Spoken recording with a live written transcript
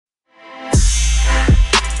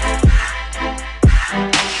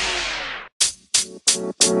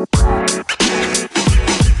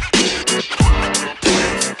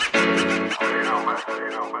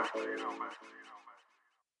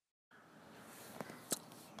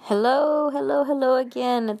Hello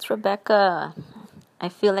again. It's Rebecca. I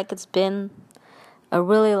feel like it's been a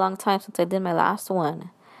really long time since I did my last one.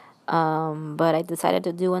 But I decided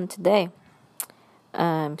to do one today.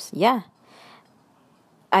 Yeah.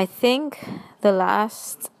 I think the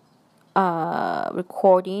last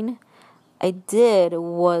recording I did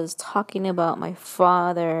was talking about my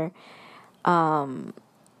father, having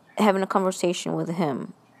a conversation with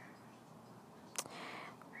him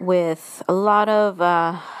with a lot of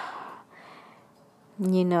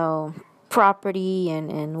property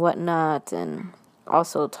and whatnot, and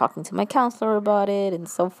also talking to my counselor about it and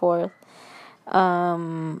so forth.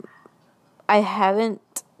 I haven't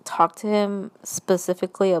talked to him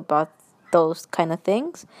specifically about those kind of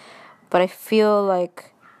things, but I feel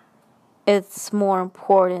like it's more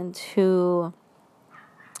important to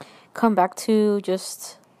come back to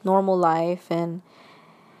just normal life and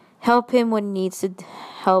help him when he needs to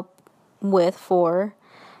help with for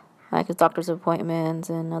like his doctor's appointments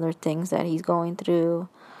and other things that he's going through.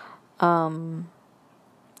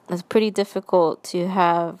 It's pretty difficult to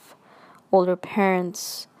have older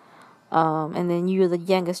parents, and then you're the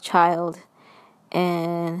youngest child,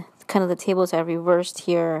 and kind of the tables have reversed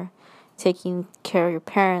here, taking care of your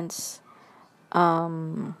parents.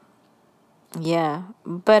 Yeah,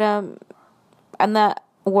 but I'm not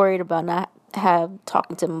worried about not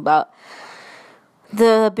talking to him about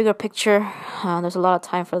the bigger picture. There's a lot of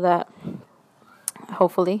time for that,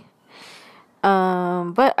 hopefully.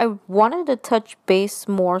 But I wanted to touch base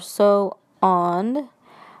more so on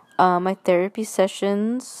my therapy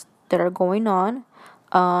sessions that are going on,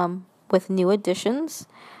 with new additions.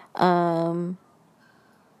 I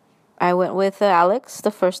went with Alex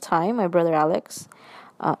the first time, my brother Alex,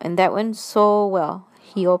 and that went so well.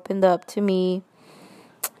 He opened up to me,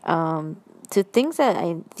 to things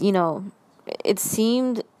that it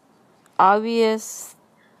seemed obvious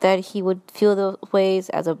that he would feel those ways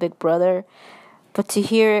as a big brother, but to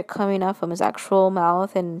hear it coming out from his actual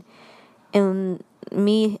mouth and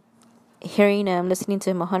me hearing him, listening to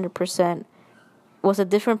him 100% was a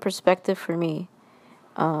different perspective for me,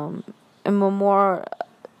 and a more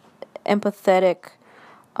empathetic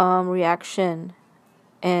reaction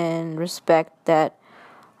and respect that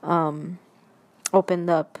opened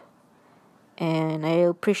up. And I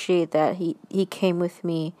appreciate that he came with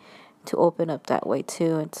me to open up that way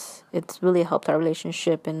too. It's really helped our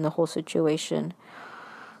relationship and the whole situation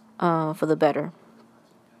for the better.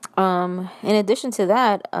 In addition to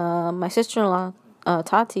that, my sister-in-law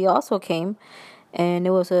Tati also came, and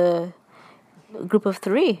it was a group of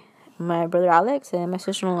 3. My brother Alex and my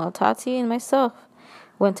sister-in-law Tati and myself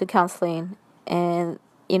went to counseling. And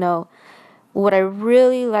what I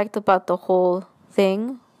really liked about the whole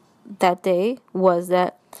thing that day was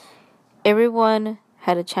that everyone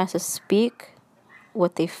had a chance to speak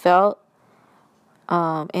what they felt,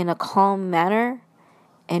 in a calm manner,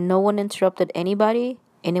 and no one interrupted anybody,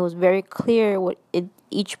 and it was very clear what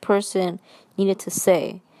each person needed to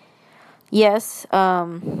say. Yes,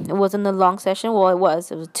 it wasn't a long session. Well, it was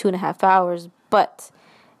 2.5 hours, but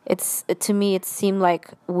to me it seemed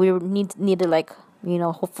like we needed like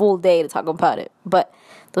a full day to talk about it. But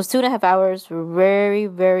those 2.5 hours were very,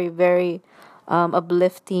 very, very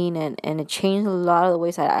uplifting, and it changed a lot of the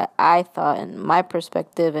ways that I thought and my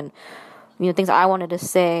perspective, and things I wanted to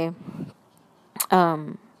say.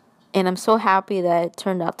 And I'm so happy that it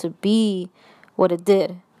turned out to be what it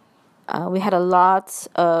did. We had a lot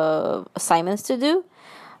of assignments to do,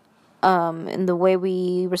 in the way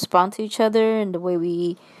we respond to each other and the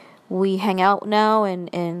way we hang out now, and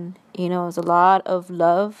it's a lot of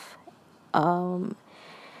love,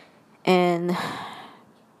 and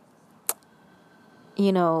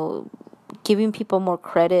giving people more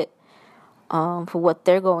credit for what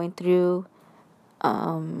they're going through,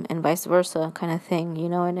 and vice versa kind of thing,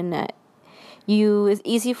 and that it's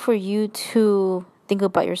easy for you to think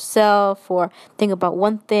about yourself or think about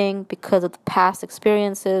one thing because of the past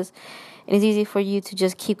experiences, and it's easy for you to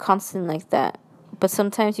just keep constant like that. But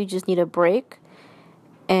sometimes you just need a break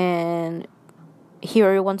and hear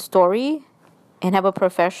everyone's story and have a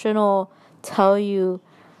professional tell you,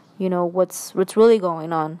 what's really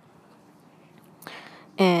going on.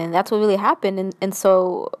 And that's what really happened. And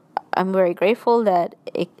so I'm very grateful that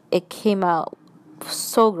it came out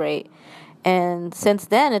so great. And since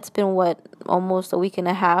then, it's been almost a week and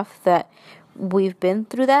a half that we've been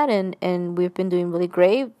through that, and we've been doing really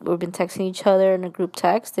great. We've been texting each other in a group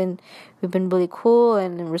text, and we've been really cool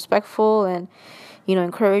and respectful, and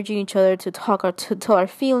encouraging each other to tell our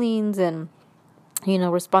feelings, and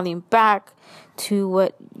responding back to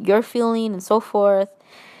what you're feeling and so forth.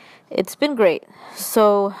 It's been great.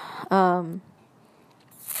 So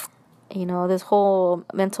This whole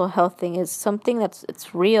mental health thing is something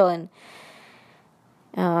it's real, and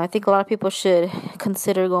I think a lot of people should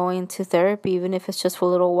consider going to therapy, even if it's just for a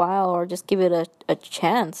little while, or just give it a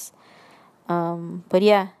chance. But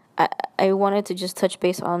yeah, I wanted to just touch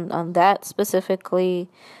base on that specifically,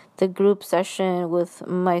 the group session with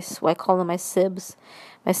I call them my siblings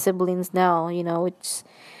now.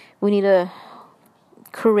 We need to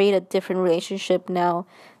create a different relationship now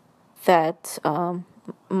that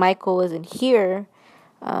Michael isn't here,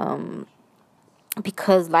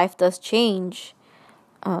 because life does change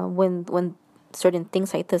when certain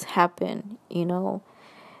things like this happen.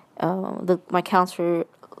 My counselor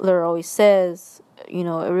always says,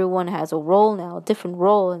 everyone has a role now, a different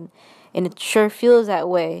role, and it sure feels that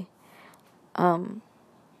way. And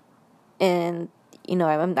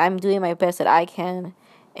I'm doing my best that I can,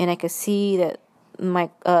 and I can see that my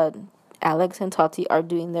Alex and Tati are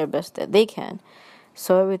doing their best that they can.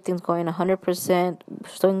 So everything's going 100%.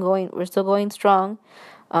 We're still going strong.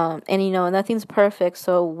 And nothing's perfect.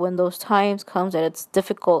 So when those times comes that it's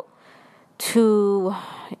difficult to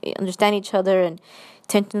understand each other, and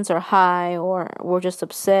tensions are high, or we're just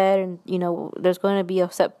upset, and there's going to be a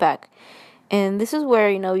setback. And this is where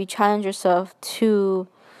you challenge yourself to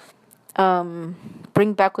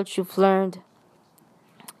bring back what you've learned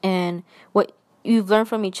and what you've learned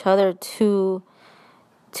from each other to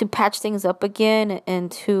patch things up again,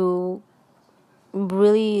 and to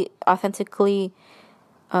really authentically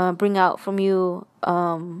bring out from you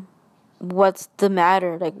what's the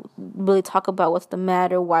matter. Like, really talk about what's the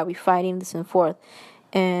matter, why we're fighting this and forth.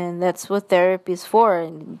 And that's what therapy is for,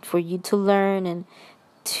 and for you to learn and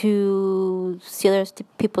to see other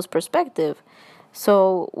people's perspective.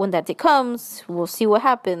 So when that day comes, we'll see what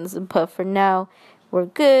happens. But for now, we're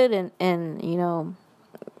good, and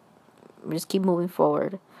we just keep moving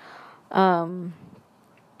forward. One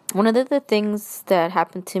of the things that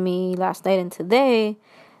happened to me last night and today,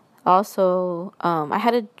 also, I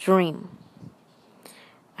had a dream.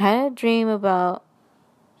 I had a dream about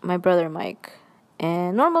my brother Mike.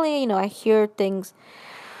 And normally, I hear things,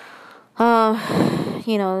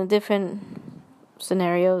 different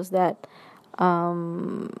scenarios that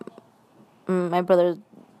my brother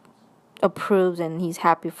approves, and he's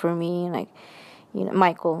happy for me, and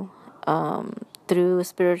Michael, through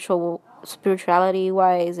spirituality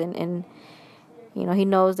wise, and he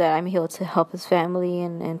knows that I'm here to help his family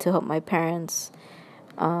and to help my parents.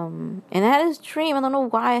 And I had this dream. I don't know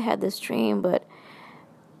why I had this dream, but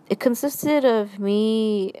it consisted of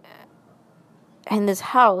me in this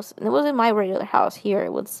house. And it wasn't my regular house here.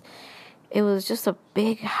 It was just a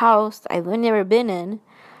big house I've never been in.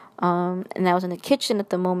 And I was in the kitchen at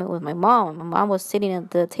the moment with my mom. My mom was sitting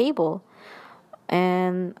at the table.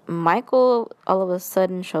 And Michael all of a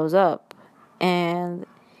sudden shows up. And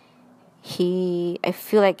I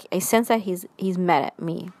sense that he's mad at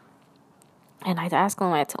me. And I ask him,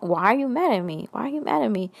 why are you mad at me? Why are you mad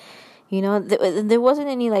at me? There wasn't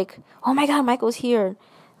any oh my God, Michael's here.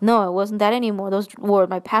 No, it wasn't that anymore. Those were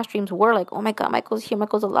my past dreams were oh my God, Michael's here,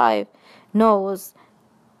 Michael's alive. No,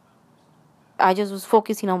 I just was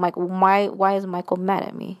focusing on why is Michael mad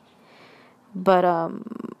at me? But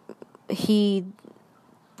he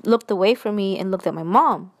looked away from me and looked at my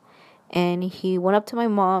mom. And he went up to my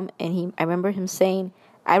mom, and I remember him saying,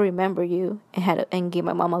 "I remember you," and gave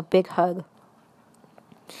my mom a big hug.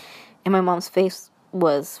 And my mom's face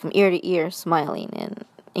was from ear to ear smiling, and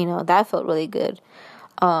that felt really good.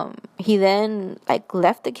 He then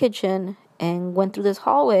left the kitchen and went through this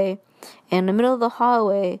hallway, and in the middle of the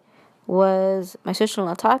hallway was my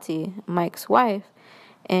sister-in-law Tati, Mike's wife,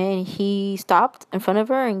 and he stopped in front of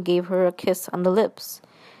her and gave her a kiss on the lips,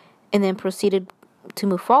 and then proceeded to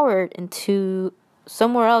move forward into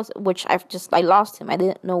somewhere else, which I lost him. I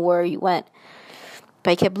didn't know where he went,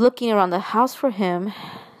 but I kept looking around the house for him.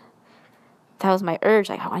 That was my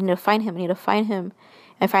urge. I need to find him. I need to find him.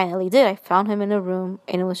 I finally did. I found him in a room,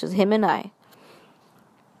 and it was just him and I.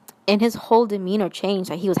 And his whole demeanor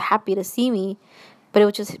changed. He was happy to see me, but it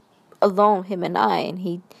was just alone, him and I.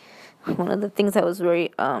 And one of the things that was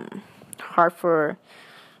very hard for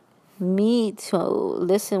me to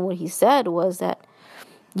listen what he said was that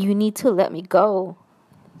you need to let me go.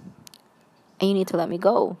 And you need to let me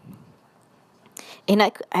go. And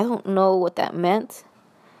I don't know what that meant.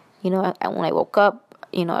 When I woke up,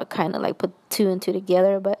 I kind of put two and two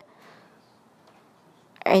together, but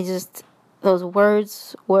those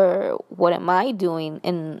words were, what am I doing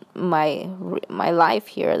in my life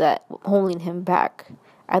here that holding him back?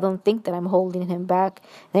 I don't think that I'm holding him back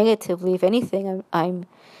negatively. If anything, I'm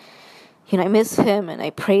I miss him, and I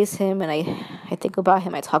praise him, and I think about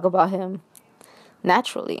him, I talk about him.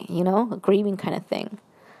 naturally, a grieving kind of thing.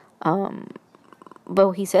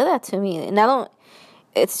 But he said that to me, and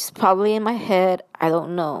it's probably in my head, I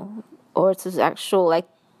don't know, or it's his actual, like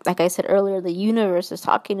I said earlier, the universe is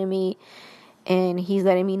talking to me, and he's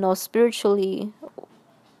letting me know spiritually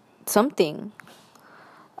something.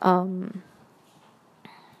 And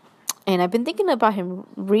I've been thinking about him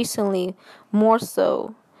recently more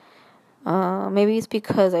so. Maybe it's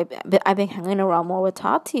because I've been hanging around more with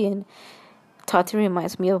Tati, and Tati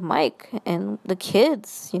reminds me of Mike and the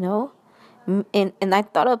kids, And I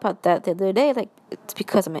thought about that the other day. Like, it's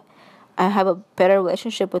because I have a better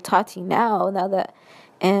relationship with Tati now that,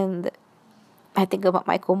 and I think about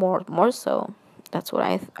Michael more so. That's what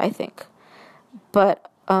I think. But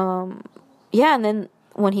yeah. And then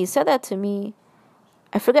when he said that to me,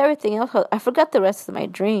 I forgot everything else. I forgot the rest of my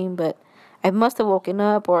dream, but I must have woken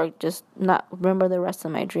up or just not remember the rest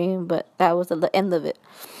of my dream. But that was the end of it.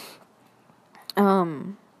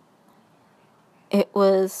 It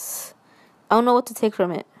was, I don't know what to take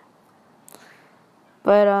from it.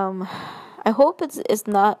 But I hope it's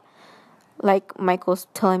not like Michael's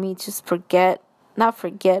telling me just not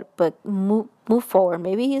forget, but move forward.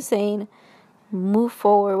 Maybe he's saying move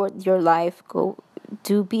forward with your life.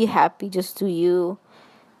 Be happy, just do you.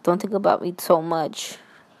 Don't think about me so much.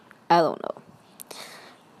 I don't know.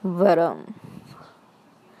 But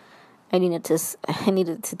I needed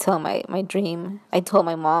to tell my dream. I told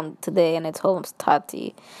my mom today, and I told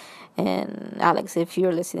Tati. And Alex, if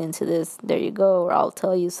you're listening to this, there you go. Or I'll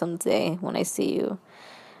tell you someday when I see you.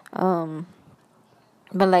 But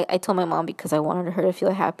like I told my mom because I wanted her to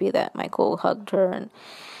feel happy that Michael hugged her, and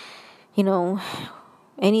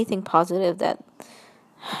anything positive that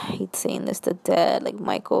he's saying this to Dad. Like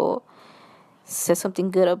Michael says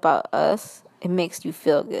something good about us, it makes you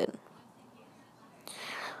feel good.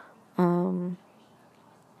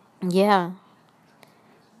 Yeah.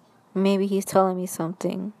 Maybe he's telling me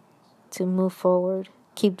something to move forward,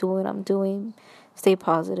 keep doing what I'm doing, stay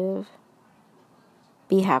positive,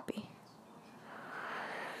 be happy.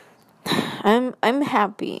 I'm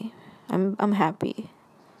happy. I'm happy.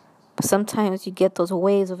 But sometimes you get those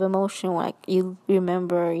waves of emotion, like you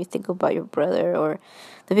remember, you think about your brother or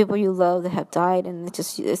the people you love that have died, and it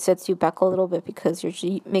sets you back a little bit because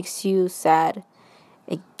it makes you sad.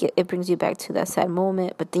 It brings you back to that sad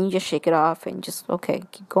moment, but then you just shake it off and just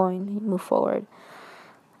keep going, move forward.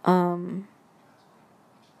 I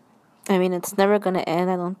mean, it's never gonna end,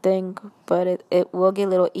 I don't think, but it will get a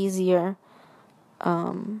little easier.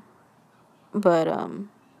 But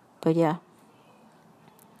yeah.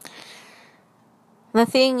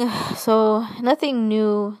 Nothing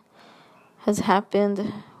new has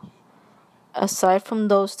happened aside from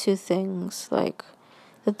those two things, like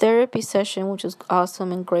the therapy session, which was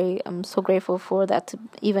awesome and great. I'm so grateful for that to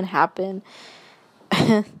even happen.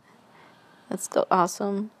 That's so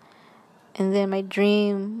awesome. And then my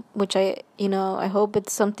dream, which I hope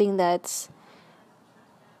it's something that's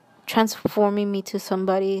transforming me to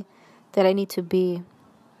somebody that I need to be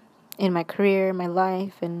in my career, my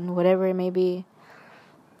life, and whatever it may be.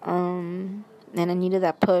 And I needed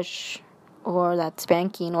that push or that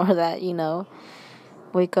spanking or that,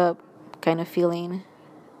 wake up kind of feeling.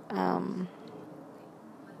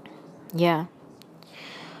 Yeah.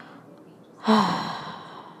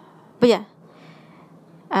 But yeah.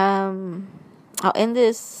 I'll end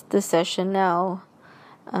this session now.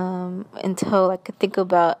 Until I could think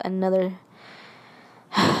about another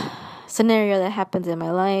scenario that happens in my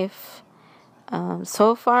life.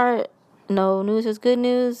 So far, no news is good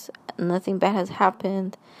news. Nothing bad has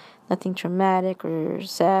happened. Nothing traumatic or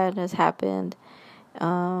sad has happened.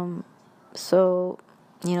 So,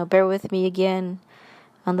 bear with me again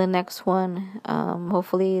on the next one.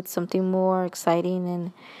 Hopefully it's something more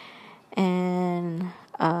exciting and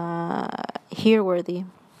hear worthy.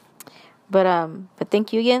 But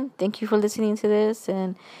thank you again. Thank you for listening to this.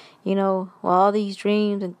 And, all these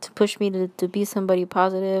dreams and to push me to be somebody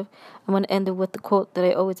positive, I'm going to end it with the quote that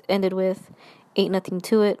I always ended with: ain't nothing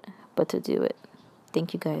to it but to do it.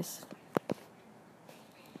 Thank you guys.